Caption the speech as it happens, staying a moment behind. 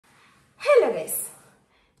guys,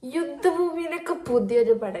 യുദ്ധഭൂമിയിലേക്ക്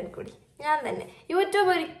പുതിയൊരു പടം കൂടി ഞാൻ തന്നെ യൂട്യൂബ്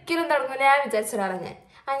ഒരിക്കലും തുടങ്ങില്ല ഞാൻ വിചാരിച്ച ഒരാളാണ്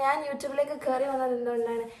ഞാൻ യൂട്യൂബിലേക്ക് കയറി വന്നത്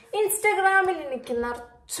എന്തുകൊണ്ടാണ് ഇൻസ്റ്റാഗ്രാമിൽ എനിക്ക്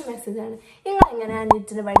നിറച്ച് മെസ്സേജാണ് നിങ്ങൾ എങ്ങനെയാണ്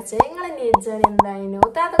നീറ്റിന് പഠിച്ചത് നിങ്ങളെ നീറ്റ് ജേണി എന്തായിരുന്നു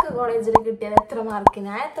താത്തൊക്കെ കോളേജിൽ കിട്ടിയത് എത്ര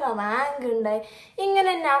മാർക്കിനാ എത്ര റാങ്ക് ഉണ്ടായി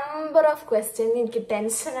ഇങ്ങനെ നമ്പർ ഓഫ് ക്വസ്റ്റ്യൻ എനിക്ക്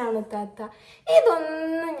ടെൻഷനാണ് താത്ത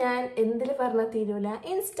ഇതൊന്നും ഞാൻ എന്തിൽ പറഞ്ഞാൽ തീരൂല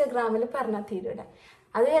ഇൻസ്റ്റാഗ്രാമിൽ പറഞ്ഞാൽ തീരൂല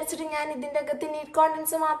അത് വിചാരിച്ചിട്ട് ഞാൻ ഇതിൻ്റെ അകത്ത് നീറ്റ്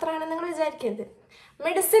കോണ്ടൻസ് മാത്രമാണ് നിങ്ങൾ വിചാരിക്കരുത്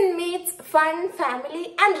medicine meats fun family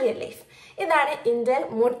and real life ഇതാണ് എൻ്റെ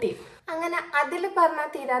മോട്ടീവ് അങ്ങനെ അതിൽ പറഞ്ഞാൽ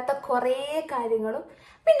തീരാത്ത കുറേ കാര്യങ്ങളും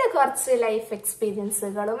പിന്നെ കുറച്ച് ലൈഫ്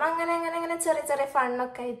എക്സ്പീരിയൻസുകളും അങ്ങനെ അങ്ങനെ അങ്ങനെ ചെറിയ ചെറിയ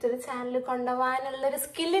ഫണ്ണൊക്കെ ആയിട്ടൊരു ചാനൽ കൊണ്ടുപോകാനുള്ളൊരു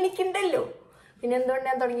സ്കിൽ എനിക്കുണ്ടല്ലോ പിന്നെ എന്തുകൊണ്ട്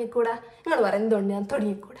ഞാൻ തുടങ്ങിക്കൂടാ നിങ്ങൾ പറയും എന്തുകൊണ്ട് ഞാൻ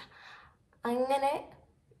തുടങ്ങിക്കൂടാ അങ്ങനെ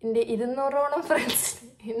എൻ്റെ 200ഓളം ഫ്രണ്ട്സ്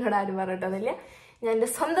എന്നോട് ആരും പറഞ്ഞിട്ടൊന്നുമില്ല ഞാൻ എൻ്റെ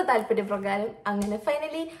സ്വന്തം താല്പര്യപ്രകാരം അങ്ങനെ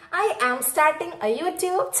finally I am starting A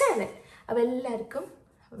YouTube channel അപ്പോൾ എല്ലാവർക്കും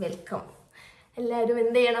വെൽക്കം എല്ലാവരും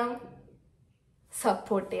എന്ത് ചെയ്യണം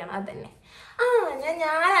സപ്പോർട്ട് ചെയ്യണം അതന്നെ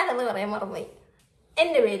ഞാനാണെന്ന് പറയാൻ മറന്നുപോയി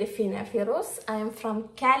എൻ്റെ പേര് ഫിന Firoz I am from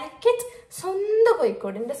Calicut സ്വന്തം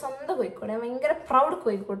കോഴിക്കോട് എൻ്റെ സ്വന്തം കോഴിക്കോട് ഞാൻ ഭയങ്കര പ്രൗഡ്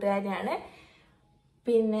കോഴിക്കോട്ടുകാരിയാണ്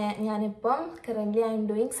പിന്നെ ഞാനിപ്പം currently I am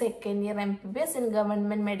doing second year MBBS in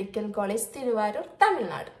government medical college Thiruvarur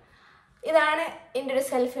Tamil Nadu ഇതാണ് എൻ്റെ ഒരു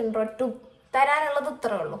സെൽഫ് ഇൻട്രോ ടു തരാനുള്ളത്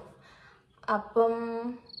ഇത്രേ ഉള്ളൂ അപ്പം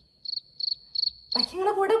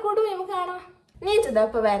നിങ്ങളെ കൂടെ കൂടും നമുക്ക് കാണാം നീറ്റ്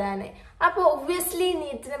ഇതപ്പോൾ വരാനേ അപ്പോൾ ഒബ്വിയസ്ലി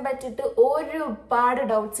നീറ്റിനെ പറ്റിയിട്ട് ഒരുപാട്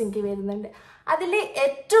ഡൗട്ട്സ് എനിക്ക് വരുന്നുണ്ട് അതിൽ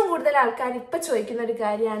ഏറ്റവും കൂടുതൽ ആൾക്കാർ ഇപ്പം ചോദിക്കുന്ന ഒരു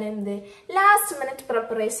കാര്യമാണ് എന്ത് ലാസ്റ്റ് മിനിറ്റ്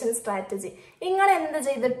പ്രിപ്പറേഷൻ സ്ട്രാറ്റജി നിങ്ങൾ എന്ത്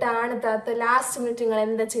ചെയ്തിട്ടാണ് താത്ത ലാസ്റ്റ് മിനിറ്റ് നിങ്ങൾ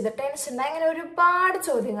എന്താ ചെയ്ത ടെൻഷൻ അങ്ങനെ ഒരുപാട്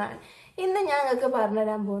ചോദ്യങ്ങളാണ് ഇന്ന് ഞങ്ങൾക്ക്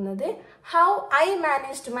പറഞ്ഞുതരാൻ പോകുന്നത് how I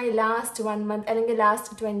managed my last 1 month അല്ലെങ്കിൽ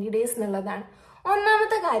ലാസ്റ്റ് 20 days എന്നുള്ളതാണ്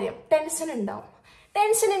ഒന്നാമത്തെ കാര്യം ടെൻഷൻ ഉണ്ടാവും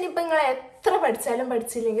ടെൻഷൻ ഇനിയിപ്പോൾ നിങ്ങൾ എത്ര പഠിച്ചാലും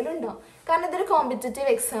പഠിച്ചില്ലെങ്കിലും ഉണ്ടാവും കാരണം ഇതൊരു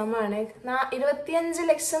കോമ്പറ്റേറ്റീവ് എക്സാം ആണ് 25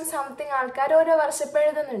 ലക്ഷം സംതിങ് ആൾക്കാർ ഓരോ വർഷം ഇപ്പോൾ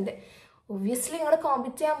എഴുതുന്നുണ്ട് ഒബ്വിയസ്ലി നിങ്ങൾ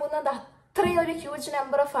കോമ്പറ്റ് ചെയ്യാൻ പോകുന്നത് അത്രയും ഒരു ഹ്യൂജ്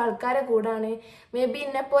നമ്പർ ഓഫ് ആൾക്കാരെ കൂടാണ് മേ ബി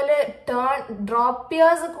എന്നെപ്പോലെ ഡ്രോപ്പ്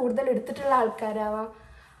ഇയേഴ്സ് കൂടുതൽ എടുത്തിട്ടുള്ള ആൾക്കാരാവാം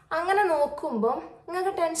അങ്ങനെ നോക്കുമ്പോൾ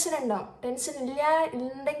നിങ്ങൾക്ക് ടെൻഷൻ ഉണ്ടാവും ടെൻഷൻ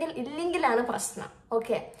ഇല്ലെങ്കിലാണ് പ്രശ്നം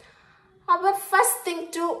ഓക്കെ അപ്പോൾ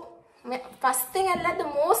ഫസ്റ്റ് തിങ് അല്ല ദ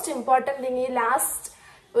മോസ്റ്റ് ഇമ്പോർട്ടൻറ്റ് തിങ് ഈ ലാസ്റ്റ്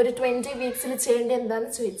ഒരു 20 വീക്സിൽ ചെയ്യേണ്ടത്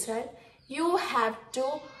എന്താണെന്ന് ചോദിച്ചാൽ you have to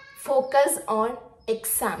focus on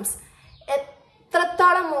exams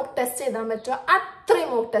എത്രത്തോളം മോക്ക് ടെസ്റ്റ് ചെയ്താൻ പറ്റുമോ അത്രയും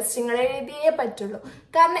മോക്ക് ടെസ്റ്റ് നിങ്ങൾ എഴുതിയേ പറ്റുള്ളൂ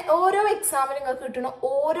കാരണം ഓരോ എക്സാമിനും നിങ്ങൾക്ക് കിട്ടുന്ന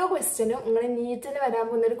ഓരോ ക്വസ്റ്റ്യനും നിങ്ങൾ നീറ്റിന് വരാൻ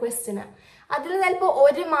പോകുന്ന ഒരു ക്വസ്റ്റ്യനാണ് അതിൽ ചിലപ്പോൾ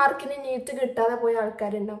 1 മാർക്കിന് നീറ്റ് കിട്ടാതെ പോയ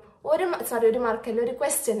ആൾക്കാരുണ്ടാവും ഒരു മാർക്കല്ല ഒരു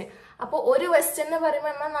ക്വസ്റ്റ്യന് അപ്പോൾ ഒരു ക്വസ്റ്റ്യൻ എന്ന്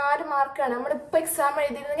പറയുമ്പോൾ നമ്മൾ 4 മാർക്കാണ് നമ്മളിപ്പോൾ എക്സാം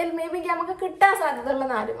എഴുതിയിരുന്നെങ്കിൽ മേ ബി നമുക്ക് കിട്ടാൻ സാധ്യതയുള്ള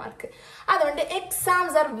 4 മാർക്ക് അതുകൊണ്ട്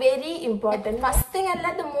exams are very important first thing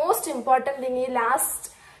അല്ല ദ മോസ്റ്റ് ഇമ്പോർട്ടൻറ്റ് തിങ് ഈ ലാസ്റ്റ്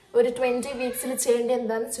ഒരു 20 വീക്സിൽ ചെയ്യേണ്ടത്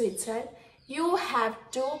എന്താണെന്ന് ചോദിച്ചാൽ you have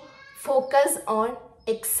to focus on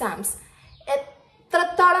exams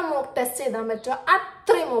എത്രത്തോളം മോക്ക് ടെസ്റ്റ് ചെയ്താൻ പറ്റുമോ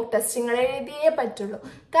അത്രയും മോക്ക് ടെസ്റ്റ് നിങ്ങൾ എഴുതിയേ പറ്റുള്ളൂ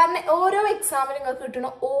കാരണം ഓരോ എക്സാമിനും നിങ്ങൾക്ക്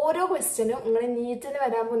കിട്ടുന്ന ഓരോ ക്വസ്റ്റ്യനും നിങ്ങൾ നീറ്റിന്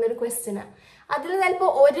വരാൻ പോകുന്ന ഒരു ക്വസ്റ്റ്യനാണ് അതിൽ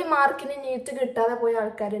ചിലപ്പോൾ 1 മാർക്കിന് നീറ്റ് കിട്ടാതെ പോയ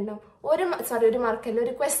ആൾക്കാരുണ്ടാവും ഒരു മാർക്കല്ല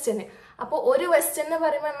ഒരു ക്വസ്റ്റ്യന് അപ്പോൾ ഒരു ക്വസ്റ്റ്യൻ എന്ന്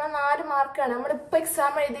പറയുമ്പോൾ നമ്മൾ 4 മാർക്കാണ് നമ്മളിപ്പോൾ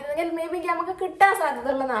എക്സാം എഴുതിയിരുന്നെങ്കിൽ മേ ബി നമുക്ക് കിട്ടാൻ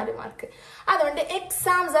സാധ്യതയുള്ള 4 മാർക്ക് അതുകൊണ്ട്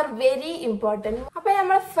എക്സാംസ് ആർ വെരി ഇമ്പോർട്ടൻറ്റ് അപ്പോൾ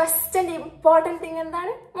നമ്മൾ ഫസ്റ്റ് ആൻഡ് ഇമ്പോർട്ടൻറ്റ് തിങ്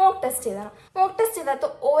എന്താണ് മോക്ക് ടെസ്റ്റ് ചെയ്യണം മോക്ക് ടെസ്റ്റ് ചെയ്താൽ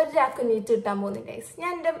ഒരാൾക്ക് നീറ്റ് കിട്ടാൻ പോകുന്നില്ല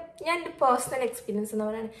ഞാൻ എൻ്റെ പേഴ്സണൽ എക്സ്പീരിയൻസ് എന്ന്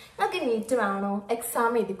പറയുന്നത് നിങ്ങൾക്ക് നീറ്റ് വേണോ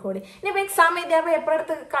എക്സാം എഴുതിക്കോടി ഇനിയിപ്പോൾ എക്സാം എഴുതിയപ്പോൾ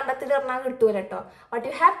എപ്പോഴടുത്ത് കണ്ടെത്തി പറഞ്ഞാൽ കിട്ടൂല കേട്ടോ what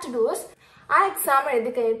you have to do is ആ എക്സാം എഴുതി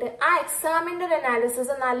കഴിഞ്ഞിട്ട് ആ എക്സാമിൻ്റെ ഒരു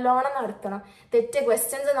അനാലിസിസ് നല്ലോണം നടത്തണം തെറ്റിയ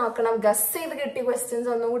ക്വസ്റ്റ്യൻസ് നോക്കണം ഗസ് ചെയ്ത് കിട്ടിയ ക്വസ്റ്റ്യൻസ്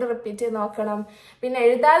ഒന്നും കൂടി റിപ്പീറ്റ് ചെയ്ത് നോക്കണം പിന്നെ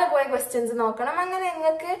എഴുതാതെ പോയ ക്വസ്റ്റ്യൻസ് നോക്കണം അങ്ങനെ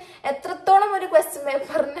നിങ്ങൾക്ക് എത്രത്തോളം ഒരു ക്വസ്റ്റ്യൻ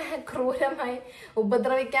പേപ്പറിനെ ക്രൂരമായി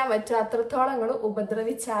ഉപദ്രവിക്കാൻ പറ്റുമോ അത്രത്തോളം നിങ്ങൾ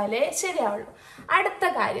ഉപദ്രവിച്ചാലേ ശരിയാവുള്ളൂ അടുത്ത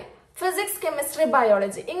കാര്യം ഫിസിക്സ് കെമിസ്ട്രി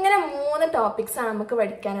ബയോളജി ഇങ്ങനെ 3 ടോപ്പിക്സ് ആണ് നമുക്ക്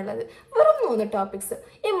പഠിക്കാനുള്ളത് വെറും 3 ടോപ്പിക്സ്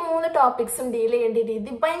ഈ 3 ടോപ്പിക്സും ഡീൽ ചെയ്യേണ്ട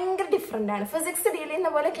രീതി ഭയങ്കര ഡിഫറെൻ്റ് ആണ് ഫിസിക്സ് ഡീൽ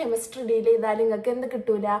ചെയ്യുന്ന പോലെ കെമിസ്ട്രി ഡീൽ ചെയ്താൽ നിങ്ങൾക്ക് എന്ത്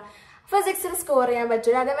കിട്ടൂല ഫിസിക്സിൽ സ്കോർ ചെയ്യാൻ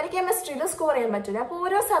പറ്റില്ല അതേപോലെ കെമിസ്ട്രിയിൽ സ്കോർ ചെയ്യാൻ പറ്റില്ല അപ്പോൾ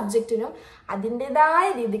ഓരോ സബ്ജക്റ്റിനും അതിൻ്റെതായ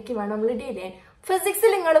രീതിക്ക് വേണം നമ്മൾ ഡീൽ ചെയ്യാൻ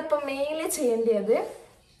ഫിസിക്സിൽ നിങ്ങളിപ്പോൾ മെയിൻലി ചെയ്യേണ്ടത്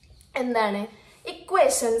എന്താണ്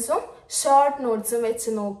ഇക്വേഷൻസും ഷോർട്ട് നോട്ട്സും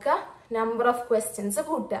വെച്ച് നോക്കുക നമ്പർ ഓഫ് ക്വസ്റ്റ്യൻസ്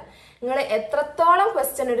കൂട്ടുക നിങ്ങൾ എത്രത്തോളം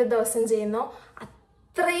ക്വസ്റ്റ്യൻ ഒരു ദിവസം ചെയ്യുന്നോ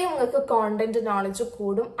അത്രയും നിങ്ങൾക്ക് കോണ്ടന്റ് നോളജ്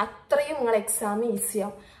കൂടും അത്രയും നിങ്ങൾ എക്സാം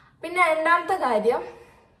ഈസിയാവും പിന്നെ രണ്ടാമത്തെ കാര്യം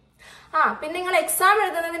പിന്നെ നിങ്ങൾ എക്സാം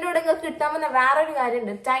എഴുതുന്നതിൻ്റെ കൂടെ നിങ്ങൾക്ക് കിട്ടാൻ പോകുന്ന വേറൊരു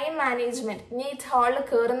കാര്യമുണ്ട്, ടൈം മാനേജ്മെന്റ്. നീറ്റ് ഹാളിൽ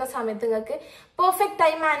കയറുന്ന സമയത്ത് നിങ്ങൾക്ക് പെർഫെക്റ്റ്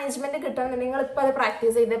ടൈം മാനേജ്മെന്റ് കിട്ടണമെന്ന് നിങ്ങൾ ഇപ്പം അത്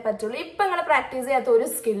പ്രാക്ടീസ് ചെയ്തേ പറ്റുള്ളൂ. ഇപ്പം നിങ്ങൾ പ്രാക്ടീസ് ചെയ്യാത്ത ഒരു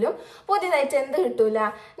സ്കില്ലും പുതിയതായിട്ട് എന്ത് കിട്ടൂല,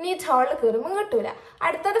 നീറ്റ് ഹാളിൽ കയറുമ്പോൾ കിട്ടൂല.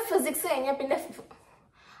 അടുത്തത് ഫിസിക്സ് കഴിഞ്ഞാൽ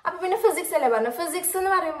പിന്നെ ഫിസിക്സ് അല്ലേ പറഞ്ഞു. ഫിസിക്സ്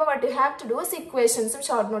എന്ന് പറയുമ്പോൾ what you have to do ഇക്വേഷൻസും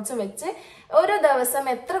short നോട്ട്സും വെച്ച് ഓരോ ദിവസം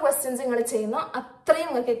എത്ര ക്വസ്റ്റ്യൻസ് നിങ്ങൾ ചെയ്യുന്നോ അത്രയും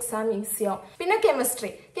നിങ്ങൾക്ക് എക്സാം ഈസി ആവും. പിന്നെ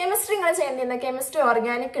കെമിസ്ട്രി നിങ്ങൾ ചെയ്യേണ്ടിരുന്ന കെമിസ്ട്രി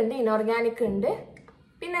ഓർഗാനിക് ഉണ്ട്, ഇനോർഗാനിക് ഉണ്ട്,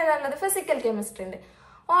 പിന്നെ ഏതാണുള്ളത് ഫിസിക്കൽ കെമിസ്ട്രി ഉണ്ട്.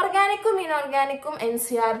 ഓർഗാനിക്കും ഇനോർഗാനിക്കും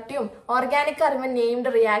NCERTയും ഓർഗാനിക് അറിയുമ്പോൾ നെയിംഡ്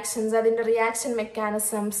റിയാക്ഷൻസ്, അതിന്റെ റിയാക്ഷൻ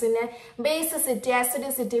മെക്കാനിസംസ്, പിന്നെ ബേസിസിറ്റി,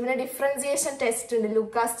 ആസിഡിസിറ്റി, പിന്നെ ഡിഫറൻസിയേഷൻ ടെസ്റ്റ് ഉണ്ട്,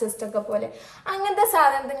 ലൂക്കാസ് ടെസ്റ്റ് ഒക്കെ പോലെ. അങ്ങനത്തെ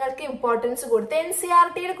സാധനങ്ങൾക്ക് ഇമ്പോർട്ടൻസ് കൊടുത്ത്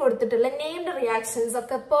NCERTയിൽ കൊടുത്തിട്ടുള്ള നെയിംഡ് റിയാക്ഷൻസ്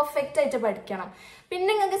ഒക്കെ പെർഫെക്റ്റ് ആയിട്ട് പഠിക്കണം. പിന്നെ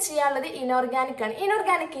നിങ്ങൾക്ക് ചെയ്യാനുള്ളത് ഇനോർഗാനിക് ആണ്.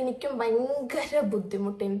 ഇനോർഗാനിക് എനിക്കും ഭയങ്കര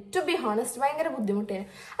ബുദ്ധിമുട്ടേന്, ടു ബി ഹോണസ്റ്റ് ഭയങ്കര ബുദ്ധിമുട്ടേന്.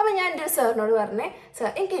 അപ്പൊ ഞാൻ എൻ്റെ ഒരു സാറിനോട് പറഞ്ഞേ, സാർ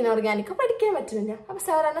എനിക്ക് ഇനോർഗാനിക് പഠിക്കാൻ പറ്റുന്നില്ല. അപ്പൊ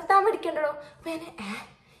സാർ പറഞ്ഞാൽ താൻ പഠിക്കണ്ടോ?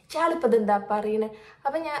 ഇയാളിപ്പത് എന്താ പറയണേ?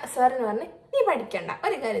 അപ്പൊ ഞാൻ സാറിന് പറഞ്ഞ് നീ പഠിക്കണ്ട,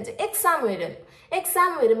 ഒരു കാര്യം ചെയ്യും,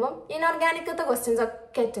 എക്സാം വരുമ്പം ഇനോർഗാനിക്കത്തെ ക്വസ്റ്റ്യൻസ്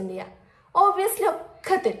ഒക്കെ അറ്റൻഡ് ചെയ്യാം. ഓബിയസ്ലി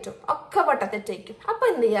ഒക്കെ തെറ്റും, ഒക്കെ തെറ്റേക്കും. അപ്പൊ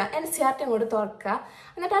എന്ത് ചെയ്യുക, NCERT അങ്ങോട്ട് തുറക്കുക,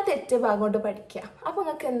 എന്നിട്ട് ആ തെറ്റ് ഭാഗം കൊണ്ട് പഠിക്കുക. അപ്പൊ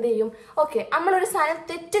നിങ്ങൾക്ക് എന്ത് ചെയ്യും, ഓക്കെ നമ്മളൊരു സാധനം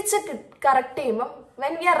തെറ്റിച്ച് കറക്റ്റ് ചെയ്യുമ്പോൾ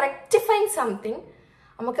when we R rectifying something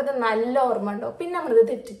നമുക്കത് നല്ല ഓർമ്മ ഉണ്ടാവും, പിന്നെ നമ്മളിത്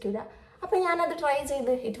തെറ്റിക്കില്ല. അപ്പൊ ഞാനത് ട്രൈ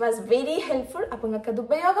ചെയ്ത്, ഇറ്റ് വാസ് വെരി ഹെൽപ്ഫുൾ. അപ്പൊ നിങ്ങൾക്ക് അത്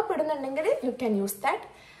ഉപയോഗപ്പെടുന്നുണ്ടെങ്കിൽ യു ക്യാൻ യൂസ് ദാറ്റ്.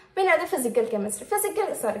 പിന്നെ അത് physical chemistry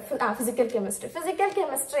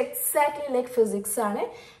exactly like physics ആണ്.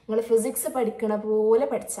 നിങ്ങൾ ഫിസിക്സ് പഠിക്കണ പോലെ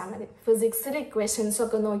പഠിച്ചാൽ മതി. ഫിസിക്സിൽ ഇക്വേഷൻസ്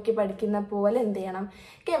ഒക്കെ നോക്കി പഠിക്കുന്ന പോലെ എന്ത് ചെയ്യണം,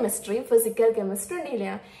 ഫിസിക്കൽ കെമിസ്ട്രി ഡീൽ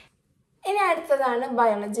ചെയ്യണം. ഇനി അടുത്തതാണ്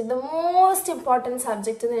biology, the most important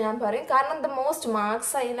subject എന്ന് ഞാൻ പറയും. കാരണം ദ മോസ്റ്റ്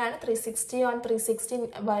മാർക്സ് അതിലാണ് 360 on 360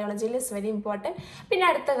 ബയോളജിയിൽ ഇസ് വെരി ഇമ്പോർട്ടൻറ്റ്. പിന്നെ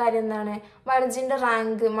അടുത്ത കാര്യം എന്താണ്, ബയോളജീൻ്റെ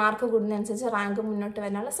മാർക്ക് കൂടുന്നതനുസരിച്ച് റാങ്ക് മുന്നോട്ട്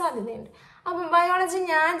വരാനുള്ള സാധ്യതയുണ്ട്. അപ്പം ബയോളജി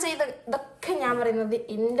ഞാൻ ചെയ്ത ഇതൊക്കെ ഞാൻ പറയുന്നത്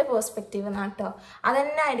എൻ്റെ പെർസ്പെക്റ്റീവ് നാട്ടോ,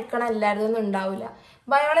 അതന്നെ ആയിരിക്കണം എല്ലാവരും ഉണ്ടാവില്ല.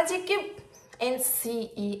 ബയോളജിക്ക്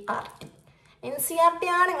NCERT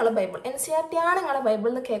ആണ് നിങ്ങളെ ബൈബിൾ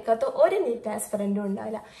എന്ന് കേൾക്കാത്ത ഒരു നീറ്റ് ആസ്പിറന്റും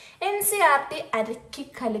ഉണ്ടാവില്ല. NCERT അരക്കി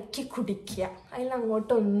കലക്കി കുടിക്കുക,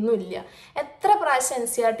 അതിലങ്ങോട്ടൊന്നുമില്ല. എത്ര പ്രാവശ്യം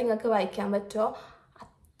NCERT നിങ്ങൾക്ക് വായിക്കാൻ പറ്റുമോ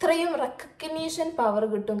അത്രയും റെക്കഗ്നീഷൻ പവർ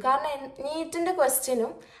കിട്ടും. കാരണം നീറ്റിൻ്റെ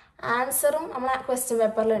ക്വസ്റ്റ്യനും ആൻസറും നമ്മളെ question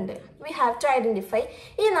പേപ്പറിലുണ്ട്. We have to identify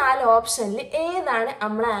ഈ 4 ഓപ്ഷനിൽ ഏതാണ്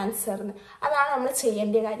നമ്മളെ ആൻസർ എന്ന്. അതാണ് നമ്മൾ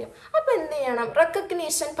ചെയ്യേണ്ട കാര്യം. അപ്പോൾ എന്ത് ചെയ്യണം,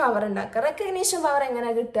 റെക്കഗ്നീഷൻ പവർ ഉണ്ടാക്കുക. റെക്കഗ്നീഷൻ പവർ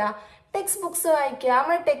എങ്ങനെ കിട്ടുക, ടെക്സ്റ്റ് ബുക്സ് വായിക്കുക.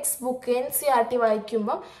 നമ്മൾ ടെക്സ്റ്റ് ബുക്ക് NCERT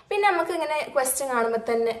വായിക്കുമ്പോൾ പിന്നെ നമുക്ക് ഇങ്ങനെ ക്വസ്റ്റ്യൻ കാണുമ്പോൾ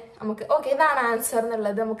തന്നെ നമുക്ക് ഓക്കെ ഇതാണ് ആൻസർ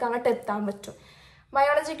എന്നുള്ളത് നമുക്ക് അങ്ങോട്ട് എത്താൻ പറ്റും.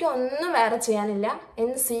 ബയോളജിക്ക് ഒന്നും വേറെ ചെയ്യാനില്ല,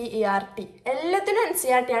 NCERT എല്ലാത്തിനും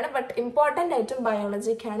NCERT ആണ്. ബട്ട് ഇമ്പോർട്ടൻ്റ് ആയിട്ടും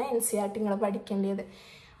ബയോളജിക്കാണ് NCERT നിങ്ങൾ പഠിക്കേണ്ടത്.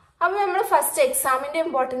 അപ്പോൾ നമ്മൾ ഫസ്റ്റ് എക്സാമിൻ്റെ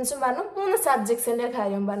ഇമ്പോർട്ടൻസും പറഞ്ഞു, 3 സബ്ജക്ട്സിൻ്റെ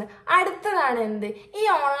കാര്യം പറഞ്ഞു. അടുത്തതാണ് എന്ത്, ഈ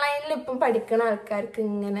ഓൺലൈനിൽ ഇപ്പം പഠിക്കുന്ന ആൾക്കാർക്ക്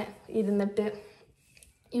ഇങ്ങനെ ഇരുന്നിട്ട്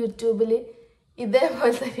യൂട്യൂബിൽ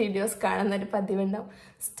ഇതേപോലത്തെ വീഡിയോസ് കാണുന്നൊരു പതിവുണ്ടാവും.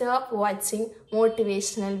 Stop watching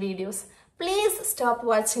motivational videos. Please stop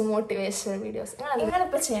watching motivational videos.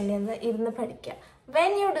 നിങ്ങളിപ്പോൾ ചെയ്യേണ്ടത് ഇരുന്ന് പഠിക്കുക.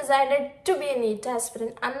 When you decided to B A NEET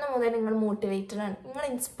aspirant അന്ന് മുതൽ നിങ്ങൾ മോട്ടിവേറ്റഡ് ആണ്, നിങ്ങൾ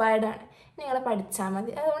ഇൻസ്പയർഡ് ആണ്, നിങ്ങൾ പഠിച്ചാൽ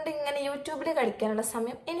മതി. അതുകൊണ്ട് ഇങ്ങനെ യൂട്യൂബിൽ കളിക്കാനുള്ള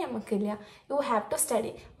സമയം ഇനി നമുക്കില്ല. You have to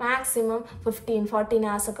study. Maximum 15-14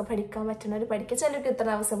 hours ഒക്കെ പഠിക്കാൻ പറ്റുന്നവർ പഠിക്കുക. ചിലർക്ക് ഇത്ര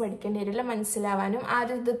ദിവസം പഠിക്കേണ്ടി വരില്ല, മനസ്സിലാവാനും ആ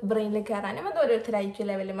ഒരു ഇത് ബ്രെയിനിൽ കയറാനും. അത് ഓരോരുത്തരായിരിക്കും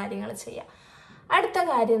ലെവലിൽ കാര്യങ്ങൾ ചെയ്യുക. അടുത്ത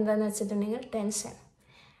കാര്യം എന്താണെന്ന് വെച്ചിട്ടുണ്ടെങ്കിൽ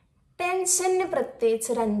ടെൻഷന് പ്രത്യേകിച്ച്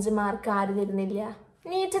ഒരു 5 മാർക്ക് ആര് തരുന്നില്ല,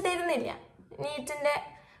 നീറ്റ് തരുന്നില്ല. നീറ്റിൻ്റെ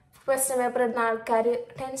ക്വസ്റ്റ്യൻ പേപ്പർ ഇടുന്ന ആൾക്കാർ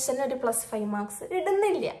ടെൻഷന് ഒരു +5 മാർക്സ്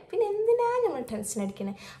ഇടുന്നില്ല. പിന്നെ എന്തിനാ നമ്മൾ ടെൻഷൻ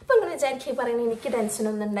അടിക്കണേ? അപ്പം നിങ്ങൾ വിചാരിക്കുക പറയുന്നത് എനിക്ക്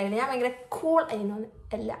ടെൻഷനൊന്നും ഉണ്ടായില്ല, ഞാൻ ഭയങ്കര കൂൾ അതിനൊന്നും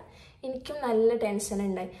അല്ല, എനിക്കും നല്ല ടെൻഷൻ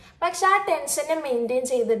ഉണ്ടായി. പക്ഷെ ആ ടെൻഷനെ മെയിൻറ്റെയിൻ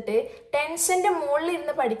ചെയ്തിട്ട് ടെൻഷൻ്റെ മുകളിൽ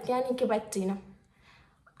ഇരുന്ന് പഠിക്കാൻ എനിക്ക് പറ്റീനു.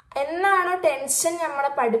 എന്നാണോ ടെൻഷൻ നമ്മളെ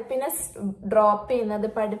പഠിപ്പിനെ ഡ്രോപ്പ് ചെയ്യുന്നത്,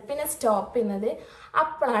 പഠിപ്പിനെ സ്റ്റോപ്പ് ചെയ്യുന്നത്,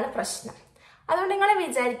 അപ്പോഴാണ് പ്രശ്നം. അതുകൊണ്ട് നിങ്ങൾ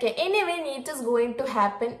വിചാരിക്കുക anyway NEET is going to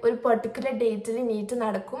happen. ഒരു പെർട്ടിക്കുലർ ഡേറ്റിൽ നീറ്റ്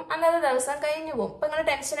നടക്കും, അന്നത്തെ ദിവസം കഴിഞ്ഞു പോകും. ഇപ്പം നിങ്ങൾ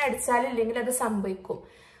ടെൻഷൻ അടിച്ചാലില്ലെങ്കിൽ അത് സംഭവിക്കും.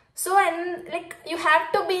 So like you have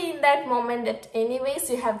to be in that moment. Anyways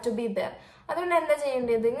you have to be there. അതുകൊണ്ട് എന്താ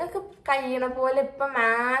ചെയ്യേണ്ടത്, നിങ്ങൾക്ക് കഴിയണ പോലെ ഇപ്പം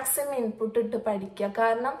മാക്സിമം ഇൻപുട്ട് ഇട്ട് പഠിക്കുക.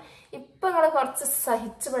 കാരണം ഇപ്പം നിങ്ങൾ കുറച്ച്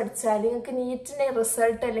സഹിച്ച് പഠിച്ചാൽ നിങ്ങൾക്ക് നീറ്റിൻ്റെ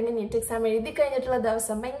റിസൾട്ട് അല്ലെങ്കിൽ നീറ്റ് എക്സാം എഴുതി കഴിഞ്ഞിട്ടുള്ള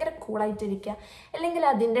ദിവസം ഭയങ്കര കൂളായിട്ടിരിക്കുക, അല്ലെങ്കിൽ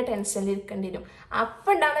അതിൻ്റെ ടെൻഷനിൽ ഇരിക്കേണ്ടി വരും.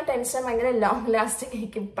 അപ്പം ഉണ്ടാകുന്ന ടെൻഷൻ ഭയങ്കര ലോങ് ലാസ്റ്റിംഗ്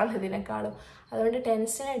ആയിരിക്കും ഇപ്പോഴതിനേക്കാളും. അതുകൊണ്ട്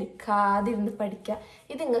ടെൻഷൻ എടുക്കാതിരുന്ന് പഠിക്കുക.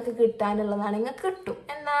 ഇത് നിങ്ങൾക്ക് കിട്ടാനുള്ളതാണ്, നിങ്ങൾക്ക് കിട്ടും,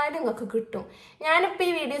 എന്നാലും നിങ്ങൾക്ക് കിട്ടും. ഞാനിപ്പോൾ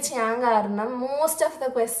ഈ വീഡിയോ ചെയ്യാൻ കാരണം മോസ്റ്റ് ഓഫ് ദ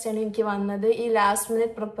ക്വസ്റ്റ്യൻ എനിക്ക് വന്നത് ഈ ലാസ്റ്റ്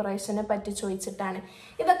മിനിറ്റ് പ്രിപ്പറേഷനെ പറ്റി ചോദിച്ചിട്ടാണ്.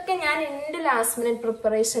 ഇതൊക്കെ ഞാൻ എൻ്റെ ലാസ്റ്റ് മിനിറ്റ്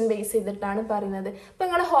പ്രിപ്പറേഷൻ ബേസ് ചെയ്തിട്ടാണ് പറയുന്നത്. ഇപ്പം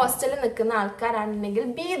നിങ്ങൾ ഹോസ്റ്റലിൽ നിൽക്കുന്ന ആൾക്കാരാണെന്നുണ്ടെങ്കിൽ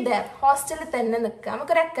ബി ദർ, ഹോസ്റ്റലിൽ തന്നെ നിൽക്കുക.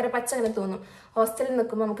 നമുക്കൊരു അക്കരെ പച്ച അങ്ങനെ തോന്നും. ഹോസ്റ്റലിൽ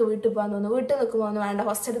നിൽക്കുമ്പോൾ നമുക്ക് വീട്ടിൽ പോകാൻ തോന്നും, വീട്ടിൽ നിൽക്കുമ്പോൾ ഒന്നും വേണ്ട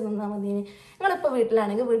ഹോസ്റ്റലിൽ നിന്നാൽ മതി. നിങ്ങളിപ്പോൾ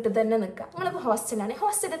വീട്ടിലാണെങ്കിൽ വീട്ടിൽ തന്നെ നിൽക്കുക, നിങ്ങളിപ്പോൾ ഹോസ്റ്റലാണെങ്കിൽ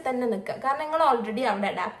ഹോസ്റ്റലിൽ തന്നെ നിൽക്കുക. കാരണം നിങ്ങൾ ഓൾറെഡി അവിടെ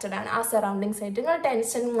അഡാപ്റ്റഡ് ആണ് ആ സറൗണ്ടിങ്സ് ആയിട്ട്. നിങ്ങൾ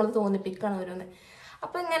ടെൻഷൻ നിങ്ങൾ തോന്നിപ്പിക്കണം ഓരോന്ന്.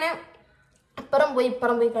 അപ്പോൾ ഇങ്ങനെ ഇപ്പുറം പോയി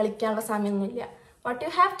കളിക്കാനുള്ള സമയമൊന്നുമില്ല. What you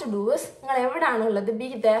have to do is, നിങ്ങൾ എവിടെയാണുള്ളത് ബി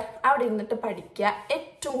ദർ, അവിടെ ഇരുന്നിട്ട് പഠിക്കുക,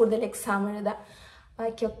 ഏറ്റവും കൂടുതൽ എക്സാം എഴുതുക.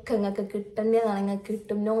 ബാക്കിയൊക്കെ നിങ്ങൾക്ക് കിട്ടേണ്ടതാണ്, നിങ്ങൾക്ക്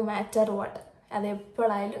കിട്ടും, നോ മാറ്റർ വാട്ട്. അത്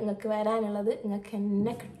എപ്പോഴായാലും നിങ്ങൾക്ക് വരാനുള്ളത് നിങ്ങൾക്ക്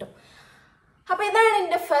തന്നെ കിട്ടും. അപ്പോൾ ഇതാണ്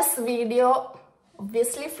എൻ്റെ ഫസ്റ്റ് വീഡിയോ.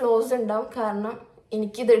 ഒബ്വിയസ്ലി ഫ്ലോസ് ഉണ്ടാവും, കാരണം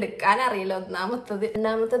എനിക്കിത് എടുക്കാൻ അറിയില്ല ഒന്നാമത്തത്.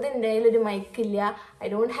 രണ്ടാമത്തത് എൻ്റെ കയ്യിലൊരു മൈക്കില്ല, I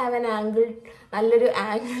don't have an angle, നല്ലൊരു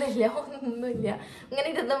ആംഗിളില്ല, ഒന്നുമില്ല. ഇങ്ങനെ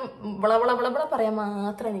ഇരുന്ന് ബള പറയാൻ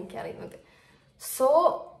മാത്രമാണ് എനിക്കറിയുന്നത്. സോ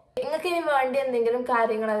നിങ്ങൾക്ക് ഇനി വേണ്ടി എന്തെങ്കിലും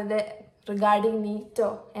കാര്യങ്ങൾ അതിൻ്റെ റിഗാർഡിങ് നീറ്റോ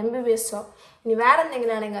MBBS ഇനി വേറെ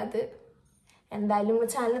എന്തെങ്കിലും ആണെങ്കിൽ അത് എന്തായാലും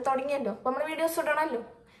ചാനൽ തുടങ്ങിയല്ലോ, അപ്പം നമ്മൾ വീഡിയോസ് ഇടണമല്ലോ.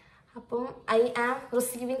 അപ്പം ഐ ആം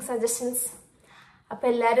റിസീവിങ് സജഷൻസ്. അപ്പം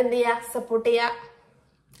എല്ലാവരും എന്ത് ചെയ്യുക, സപ്പോർട്ട് ചെയ്യുക,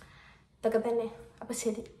 ഇതൊക്കെ തന്നെ. അപ്പം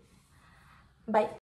ശരി, ബൈ.